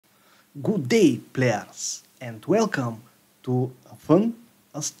Good day, players, and welcome to a fun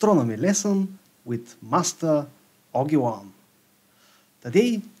astronomy lesson with Master Ogiwan.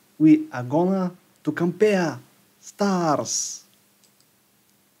 Today we are gonna to compare stars.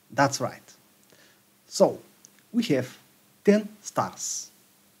 That's right. So we have 10 stars.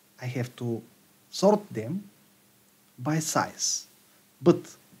 I have to sort them by size, but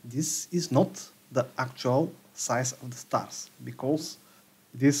this is not the actual size of the stars because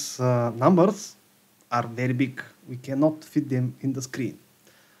these numbers are very big. We cannot fit them in the screen.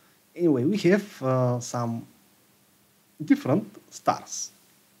 Anyway, we have some different stars.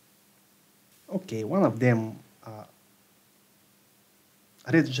 Okay, one of them are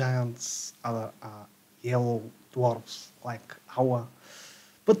red giants, other are yellow dwarfs like our.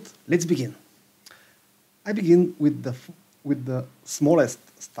 But let's begin. I begin with the smallest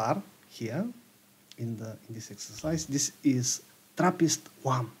star here in this exercise. This is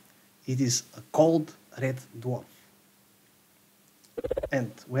TRAPPIST-1. It is a cold red dwarf. And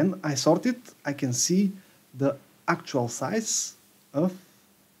when I sort it, I can see the actual size of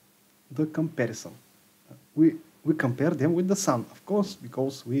the comparison. We compare them with the sun, of course,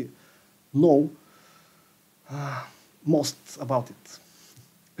 because we know most about it.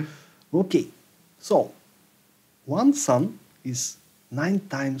 Okay, so one sun is 9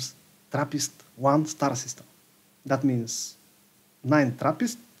 times TRAPPIST-1 star system. That means 9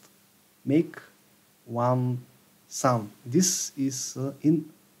 TRAPPIST make one sun. This is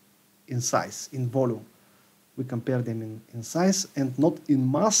in size, in volume. We compare them in size and not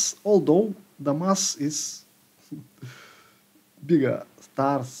in mass, although the mass is bigger.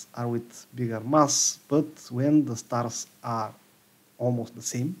 Stars are with bigger mass, but when the stars are almost the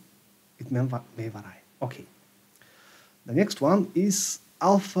same, it may vary. Okay. The next one is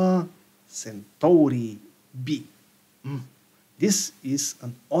Alpha Centauri b. This is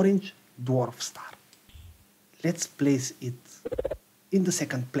an orange dwarf star. Let's place it in the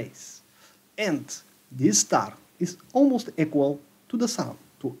second place. And this star is almost equal to the sun,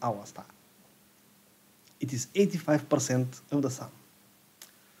 to our star. It is 85% of the sun.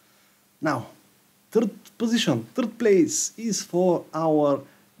 Now, third place is for our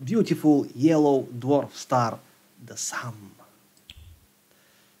beautiful yellow dwarf star, the sun.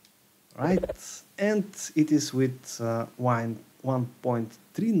 Right? And it is with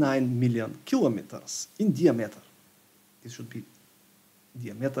 1.39 million kilometers in diameter. This should be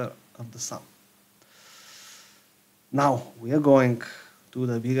diameter of the sun. Now we are going to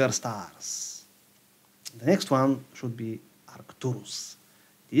the bigger stars. The next one should be Arcturus.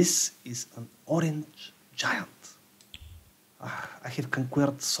 This is an orange giant. I have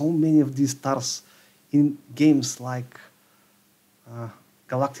conquered so many of these stars in games like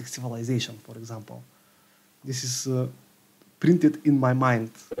Galactic Civilization, for example. This is printed in my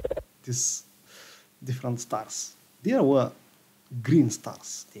mind, these different stars. There were green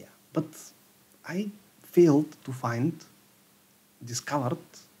stars there, but I failed to find discovered,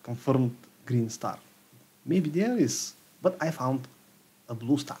 confirmed green star. Maybe there is, but I found a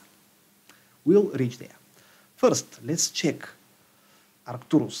blue star. We'll reach there. First, let's check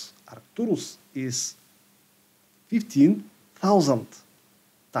Arcturus. Arcturus is 15,000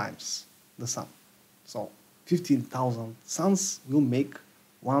 times the sun. So 15,000 suns will make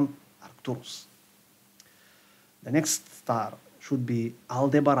one Arcturus. The next star should be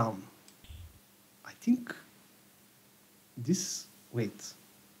Aldebaran. I think this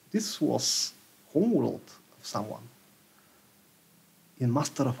was homeworld of someone in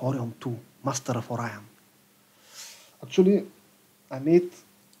Master of Orion 2, Master of Orion. Actually, I made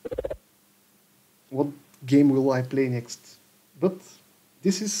what game will I play next, but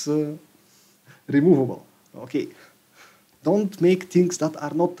this is removable. Okay, don't make things that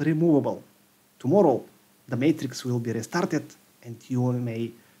are not removable. Tomorrow, the matrix will be restarted and you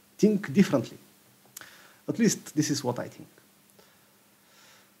may think differently. At least this is what I think.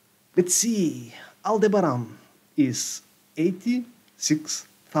 Let's see, Aldebaran is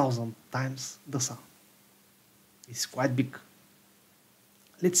 86,000 times the sun. It's quite big.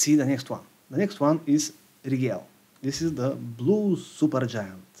 Let's see the next one. The next one is Rigel. This is the blue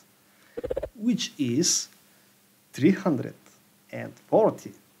supergiant, which is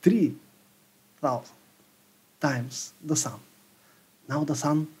 343,000 times the sun. Now the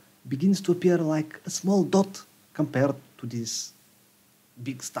sun begins to appear like a small dot compared to these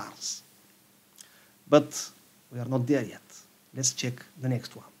big stars. But we are not there yet. Let's check the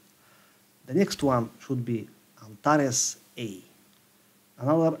next one. The next one should be Antares A,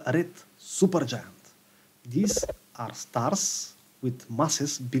 another red supergiant. These are stars with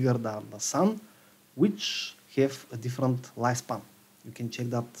masses bigger than the sun, which have a different lifespan. You can check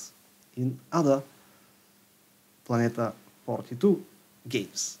that in other Planeta 42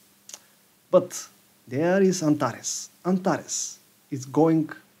 games. But there is Antares. Antares is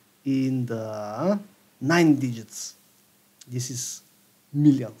going in the 9 digits. This is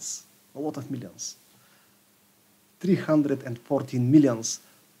millions, a lot of millions. 314 millions,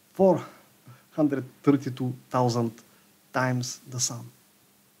 432,000 times the sun.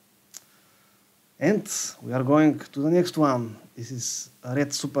 And we are going to the next one. This is a red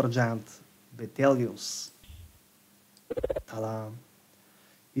supergiant, Betelgeuse. Ta-da!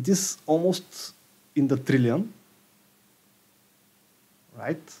 It is almost in the trillion,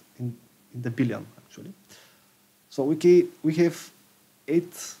 right? In the billion, actually. So we have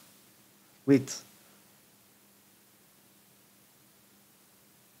 8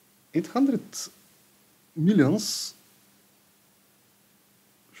 800 millions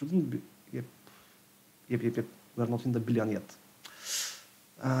shouldn't be. Yep. We're not in the billion yet.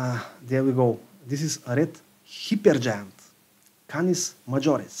 There we go. This is a red hypergiant, Canis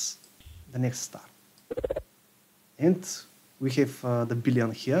Majoris, the next star. And we have the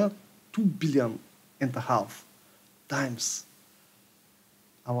billion here, 2.5 billion times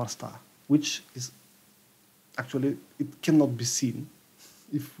our star, which is actually, it cannot be seen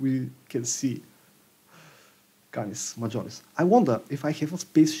if we can see Canis Majoris. I wonder if I have a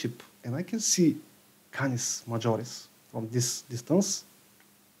spaceship and I can see Canis Majoris from this distance,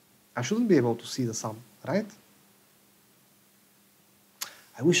 I shouldn't be able to see the sun, right?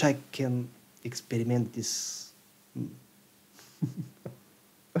 I wish I can experiment this.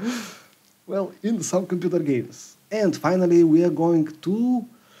 Well, in some computer games. And finally, we are going to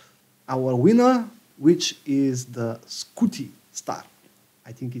our winner, which is the Scuti star.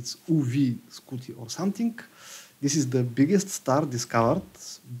 I think it's UV Scuti or something. This is the biggest star discovered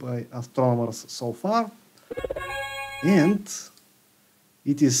by astronomers so far. And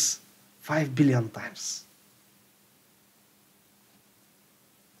it is 5 billion times.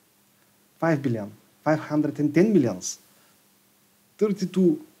 5 billion, 510 millions,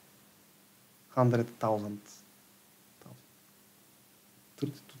 32,000.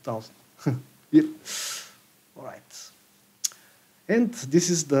 32,000. Yep. All right. And this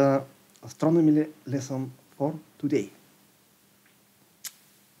is the astronomy lesson for today.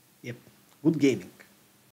 Yep. Good gaming.